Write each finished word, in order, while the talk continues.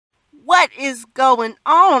What is going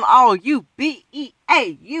on, all you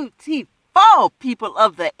BEAUT4 people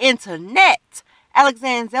of the internet?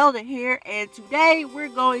 AlexanZelda here, and today we're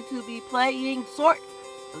going to be playing Sort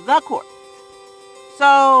the Court.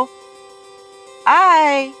 So,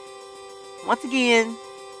 once again,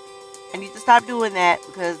 I need to stop doing that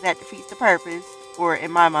because that defeats the purpose, or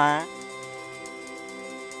in my mind.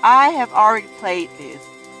 I have already played this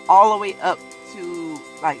all the way up to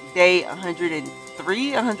like day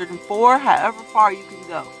 103, 104, however far you can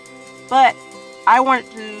go. But I wanted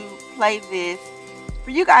to play this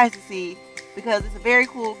for you guys to see because it's a very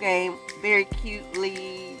cool game, very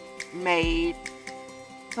cutely made.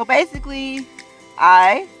 So basically,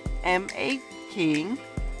 I am a king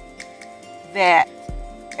that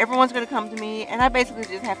everyone's going to come to me, and I basically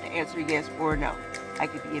just have to answer yes or no. I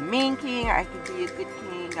could be a mean king, I could be a good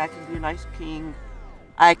king, I could be a nice king,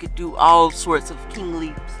 I could do all sorts of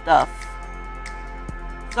kingly stuff.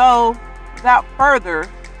 So, without further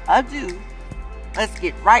ado, let's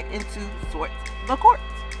get right into Sort the Court.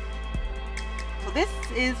 So this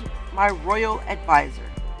is my royal advisor.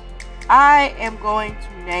 I am going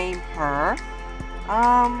to name her,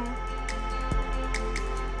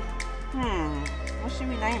 what should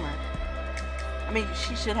we name her? I mean,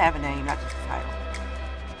 she should have a name, not just a title.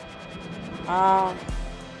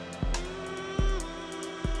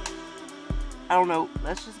 I don't know.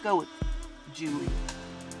 Let's just go with Julie.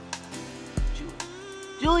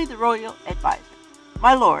 Julie, the royal advisor.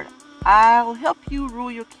 My lord, I'll help you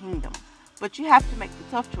rule your kingdom, but you have to make the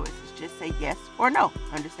tough choices. Just say yes or no.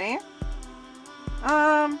 Understand?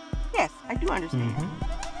 Yes, I do understand.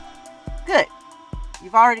 Good.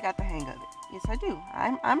 You've already got the hang of it. Yes, I do.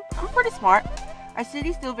 I'm pretty smart. Our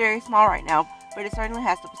city's still very small right now, but it certainly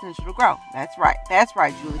has the potential to grow. That's right,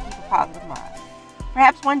 Julie. Keep a positive mind.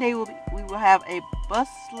 Perhaps one day we will have a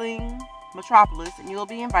bustling metropolis, and you'll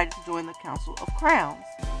be invited to join the Council of Crowns.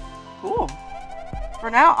 Cool. For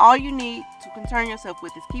now, all you need to concern yourself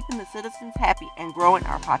with is keeping the citizens happy and growing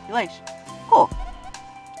our population. Cool.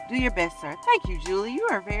 Do your best, sir. Thank you, Julie. You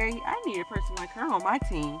are I need a person like her on my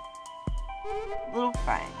team. Little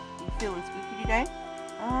fine. You feeling spooky today?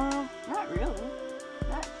 Not really.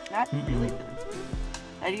 Not really feeling spooky.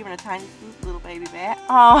 Not even a tiny spook, little baby bat.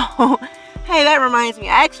 Oh, hey, that reminds me.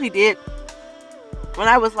 I actually did, when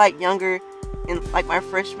I was like younger, in like my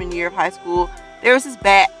freshman year of high school, there was this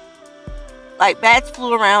bat. Like bats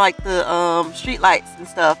flew around like the street lights and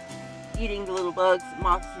stuff, eating the little bugs,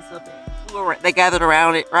 moths and stuff that flew around. They gathered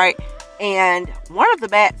around it, right? And one of the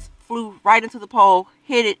bats flew right into the pole,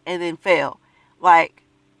 hit it, and then fell.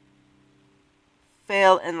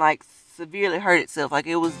 And like severely hurt itself. Like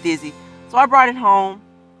it was dizzy. So I brought it home,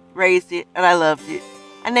 raised it, and I loved it.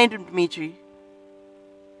 I named him Dimitri.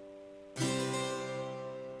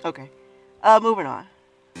 Okay. Moving on.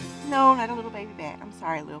 No, not a little baby bat. I'm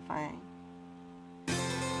sorry, little fine.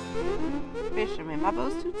 Fisherman, my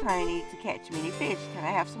boat's too tiny to catch many fish. Can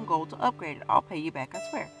I have some gold to upgrade it? I'll pay you back, I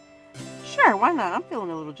swear. Sure, why not? I'm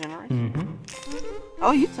feeling a little generous.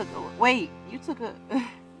 Oh, you took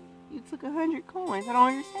 100 coins. I don't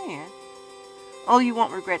understand. Oh, you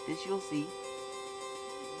won't regret this. You'll see.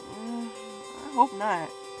 I hope not.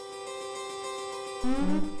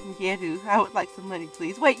 Yeah, dude. I would like some money,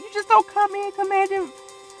 please. Wait, you just don't come in commanding,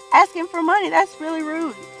 asking for money. That's really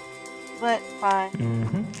rude. But fine.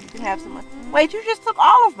 You can have some money. Wait, you just took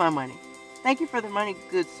all of my money. Thank you for the money,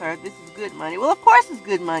 good sir. This is good money. Well, of course it's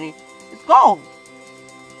good money. It's gold.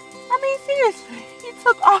 I mean, seriously. He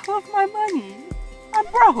took all of my money. I'm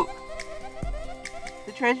broke.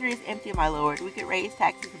 The treasury is empty, my lord. We could raise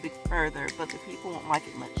taxes a bit further, but the people won't like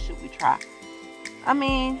it much. Should we try? I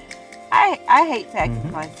mean, I hate taxes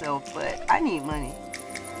myself, but I need money.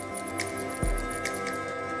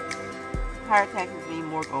 Higher taxes mean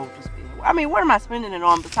more gold to spend. I mean, what am I spending it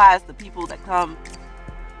on besides the people that come?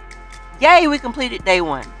 Yay, we completed day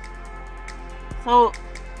 1. So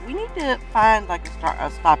we need to find like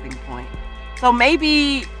a stopping point. So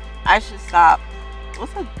maybe I should stop.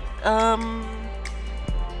 Let's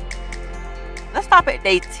stop at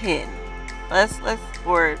day 10.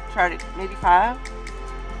 Or try to maybe 5.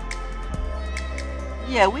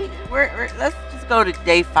 Yeah, let's just go to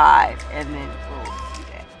day 5 and then we'll do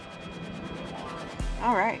that.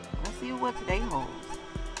 All right, let's see what today holds.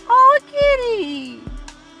 Oh, a kitty!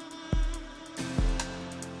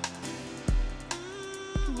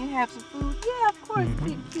 Can you have some food? Yeah, of course,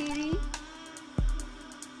 big kitty.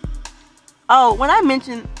 Oh, when I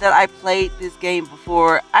mentioned that I played this game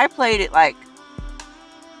before, I played it like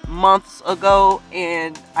months ago,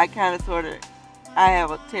 and I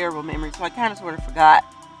have a terrible memory, so I kind of sort of forgot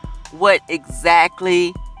what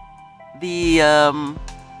exactly the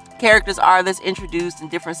characters are that's introduced and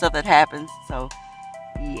different stuff that happens. So,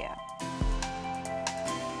 yeah.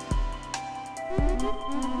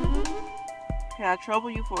 Can I trouble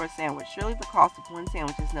you for a sandwich? Surely the cost of one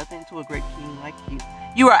sandwich is nothing to a great king like you.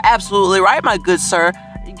 You are absolutely right, my good sir.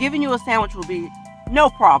 Giving you a sandwich will be no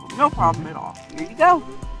problem. No problem at all. Here you go.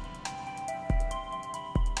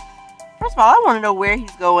 First of all, I want to know where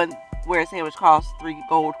he's going, where a sandwich costs 3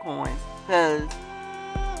 gold coins. Because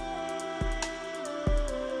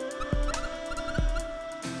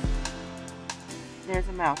there's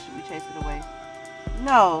a mouse. Should we chase it away?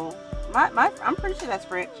 No. I'm pretty sure that's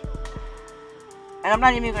French. And I'm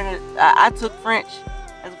not even going to... I took French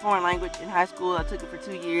as a foreign language in high school. I took it for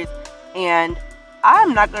 2 years. And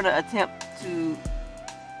I'm not going to attempt to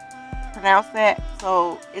pronounce that.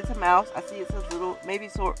 So, it's a mouse. I see it says little... Maybe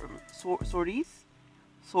Soris?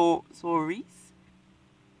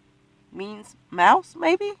 Means mouse,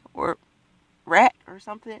 maybe? Or rat or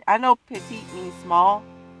something. I know petite means small.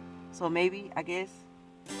 So, maybe, I guess.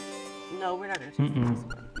 No, we're not going to choose mouse.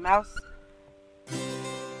 Mouse...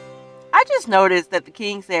 I just noticed that the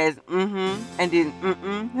king says and then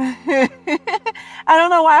I don't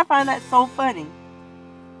know why I find that so funny.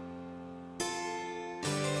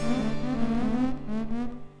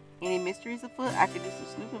 Any mysteries afoot? I could do some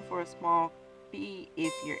snooping for a small fee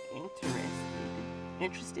if you're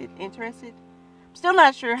interested. Interested? I'm still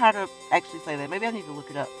not sure how to actually say that. Maybe I need to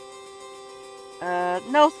look it up.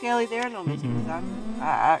 No, Scaly, there are no mysteries.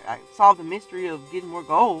 I solved the mystery of getting more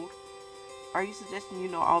gold. Are you suggesting you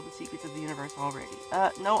know all the secrets of the universe already?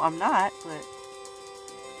 No, I'm not, but...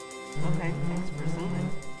 Okay, thanks for assuming.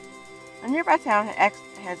 A nearby town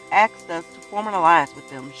has asked us to form an alliance with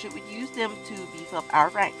them. Should we use them to beef up our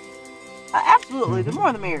ranks? Absolutely, the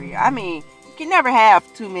more the merrier. I mean, you can never have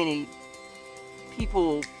too many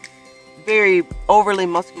people, very overly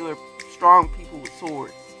muscular, strong people with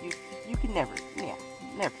swords. You can never, yeah,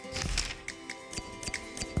 never.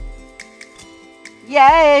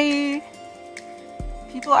 Yay!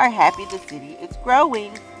 People are happy the city is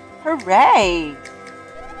growing. Hooray!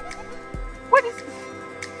 What is...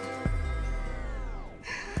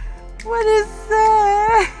 What is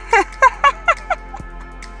that?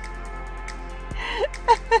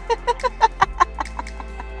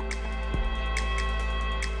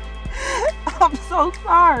 I'm so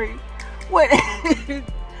sorry. What?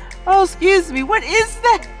 Oh, excuse me. What is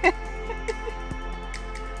that?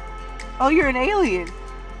 Oh, you're an alien.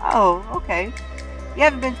 Oh, okay. You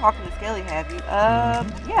haven't been talking to Skelly, have you?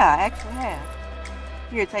 Yeah, I actually have.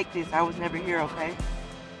 Here, take this. I was never here, okay?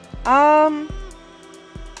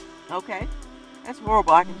 Okay. That's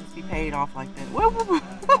horrible. I can just be paid off like that.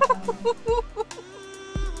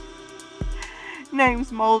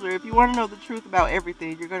 Name's Mulder. If you want to know the truth about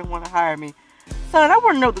everything, you're going to want to hire me. Son, I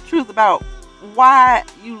want to know the truth about why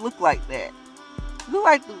you look like that. You look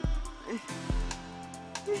like the...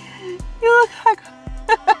 You look like...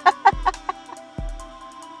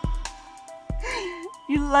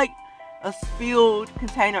 You look like a spilled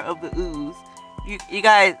container of the ooze. You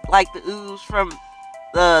guys like the ooze from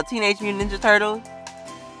the Teenage Mutant Ninja Turtles?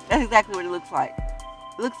 That's exactly what it looks like.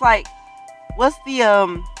 It looks like... What's the,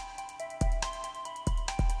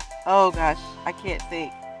 Oh gosh, I can't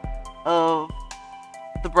think of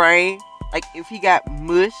the brain. Like, if he got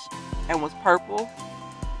mushed and was purple.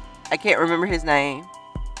 I can't remember his name.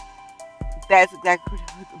 That's exactly what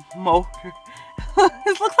it looks like. Molder.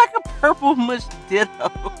 It looks like a purple mush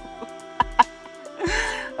ditto.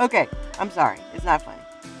 Okay, I'm sorry. It's not funny.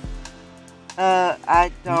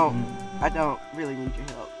 I don't really need your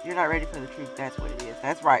help. You're not ready for the truth. That's what it is.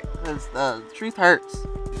 That's right. Because the truth hurts.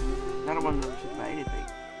 I don't want to know the truth about anything.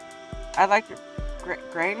 I like your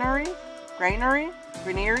granary.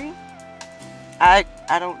 I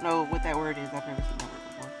don't know what that word is. I've never seen that word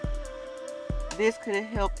before. This could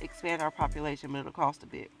help expand our population, but it'll cost a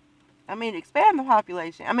bit. I mean, expand the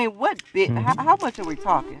population. I mean, what bit? How much are we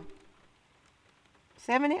talking?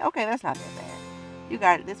 70? Okay, that's not that bad. You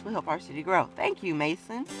got it. This will help our city grow. Thank you,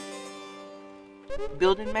 Mason.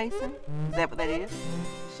 Building Mason? Is that what that is?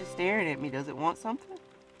 It's just staring at me. Does it want something?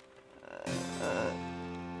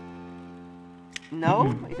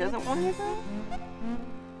 No, it doesn't want anything?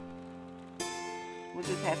 We'll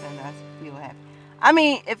just have to feel happy. I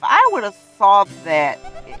mean, if I would have solved that,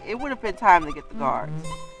 it would have been time to get the guards.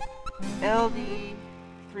 LD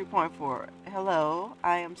 3.4. Hello,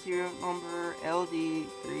 I am serial number LD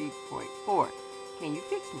 3.4. Can you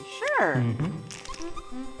fix me? Sure.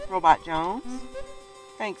 Robot Jones.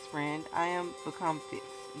 Thanks, friend. I am become fixed.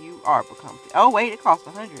 You are become fixed. Oh, wait, it costs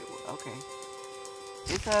 100. Okay.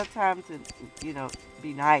 It's time to, you know,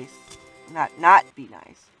 be nice. Not be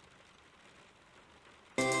nice.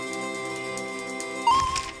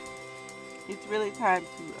 It's really time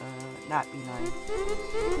to not be nice.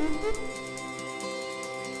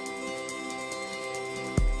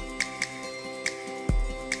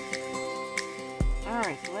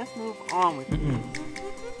 Alright, so let's move on with this.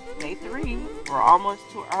 Day 3. We're almost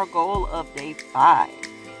to our goal of day 5.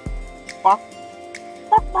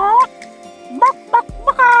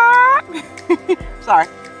 Sorry.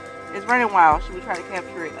 It's running wild. Should we try to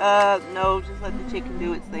capture it? No, just let the chicken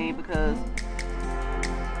do its thing because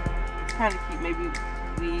it's kind of cute. Maybe we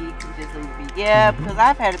can just leave it be. Yeah, because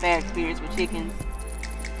I've had a bad experience with chickens,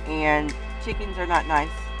 and chickens are not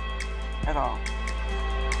nice at all.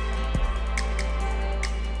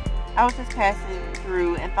 I was just passing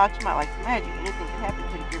through and thought you might like some magic. Anything could happen.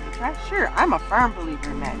 Could you give it a try? Sure, I'm a firm believer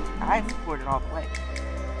in magic. I support it all the way.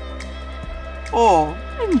 Oh,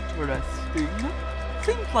 interesting.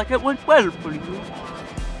 Seems like it went well for you.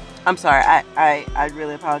 I'm sorry. I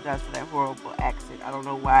really apologize for that horrible accent. I don't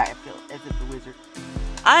know why I feel as if the wizard.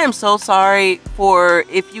 I am so sorry for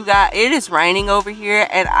if you got. It is raining over here,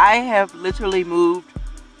 and I have literally moved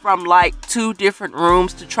from like 2 different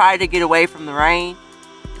rooms to try to get away from the rain.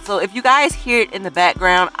 So if you guys hear it in the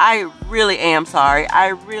background, I really am sorry. I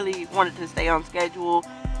really wanted to stay on schedule,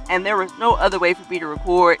 and there was no other way for me to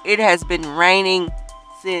record. It has been raining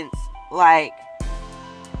since like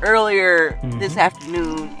earlier this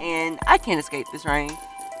afternoon, and I can't escape this rain.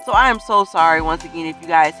 So I am so sorry once again if you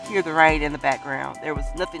guys hear the rain in the background. There was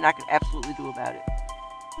nothing I could absolutely do about it.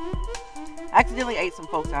 I accidentally ate some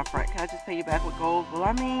folks out front. Can I just pay you back with gold? Well,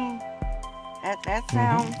 I mean, that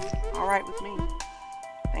sounds alright with me.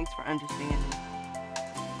 Thanks for understanding.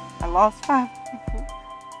 I lost 5 people.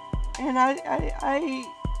 And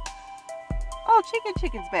oh,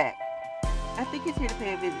 Chicken's back. I think he's here to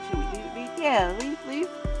pay a visit. Should we leave? Yeah,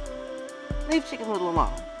 leave Chicken Little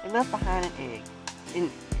alone. It left behind an egg. And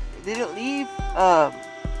did it leave the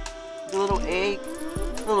little egg,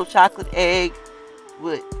 little chocolate egg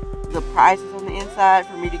with the prizes on the inside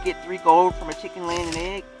for me to get 3 gold from a chicken laying an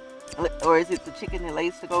egg? Or is it the chicken that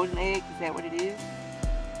lays the golden egg? Is that what it is?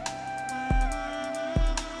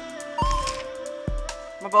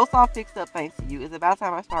 My boat's all fixed up thanks to you. It's about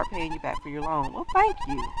time I start paying you back for your loan. Well, thank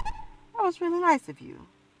you. That was really nice of you.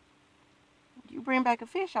 If you bring back a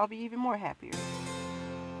fish, I'll be even more happier.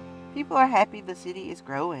 People are happy the city is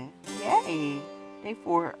growing. Yay. Day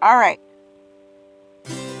 4. Alright.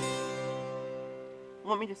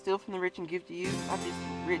 Want me to steal from the rich and give to you? I'm just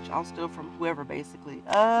rich. I'll steal from whoever, basically.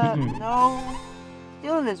 No.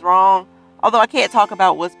 Stealing is wrong. Although I can't talk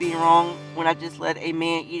about what's being wrong when I just let a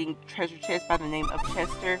man eating treasure chest by the name of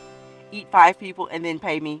Chester eat 5 people and then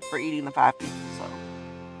pay me for eating the 5 people. So,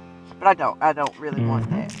 but I don't really want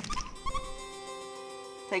that.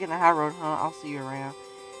 Taking the high road, huh? I'll see you around.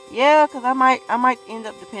 Yeah, cause I might end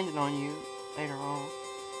up depending on you later on.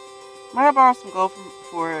 Might I borrow some gold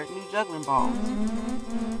for new juggling balls?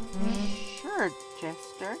 Sure,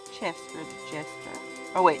 Chester. Chester the jester.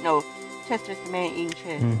 Oh wait, no. Chester's the man eating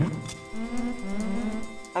chest.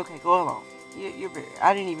 Okay, go along. You're very.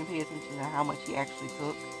 I didn't even pay attention to how much he actually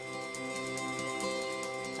took.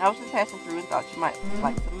 I was just passing through and thought you might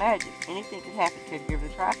like some magic. Anything could happen. Could you give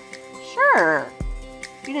it a try? Sure.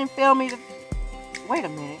 You didn't fail me to. Wait a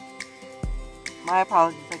minute. My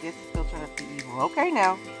apologies. I guess it still turned up to evil. Okay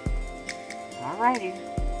now. Alrighty.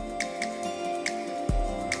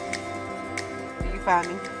 Do you find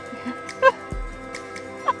me?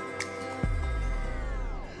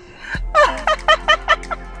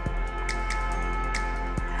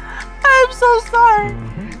 I'm so sorry.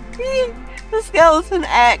 The skeleton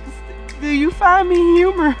asked, do you find me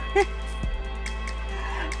humorous?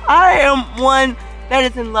 I am one that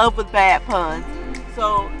is in love with bad puns.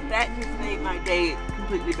 So that just made my day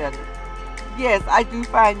completely better. Yes, I do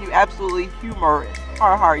find you absolutely humorous.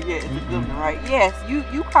 Har har, yeah, it's a good one, right? Yes,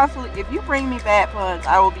 you constantly, if you bring me bad puns,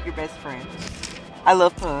 I will be your best friend. I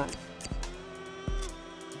love puns.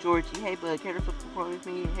 Georgie, hey bud, care to flip the coin with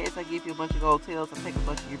me? Heads, I give you a bunch of gold, tails, I take a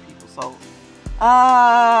bunch of your people's souls.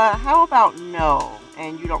 How about no,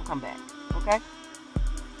 and you don't come back, okay?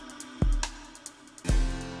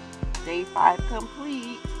 Day 5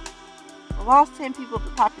 complete. I lost 10 people of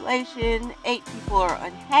the population, 8 people are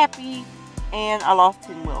unhappy, and I lost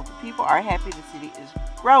 10 wealth. The people are happy the city is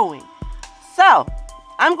growing. So,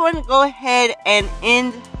 I'm going to go ahead and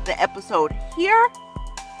end the episode here.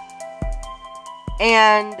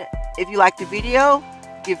 And if you liked the video,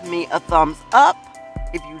 give me a thumbs up.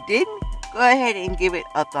 If you didn't, go ahead and give it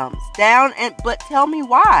a thumbs down. But tell me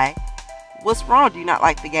why. What's wrong? Do you not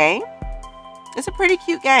like the game? It's a pretty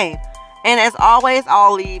cute game. And as always,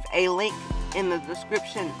 I'll leave a link in the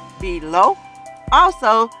description below.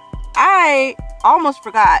 Also, I almost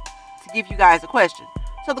forgot to to give you guys a question.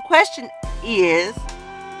 So the question is,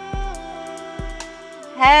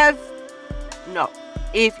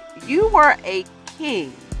 if you were a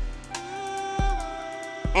king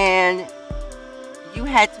and you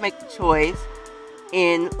had to make the choice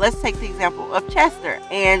in, let's take the example of Chester,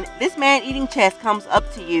 and this man eating chest comes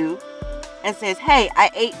up to you and says, hey,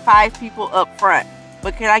 I ate 5 people up front,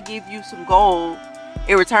 but can I give you some gold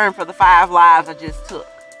in return for the 5 lives I just took?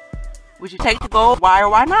 Would you take the gold? Why or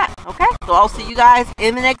why not? Okay, so I'll see you guys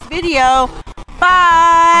in the next video.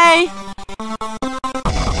 Bye!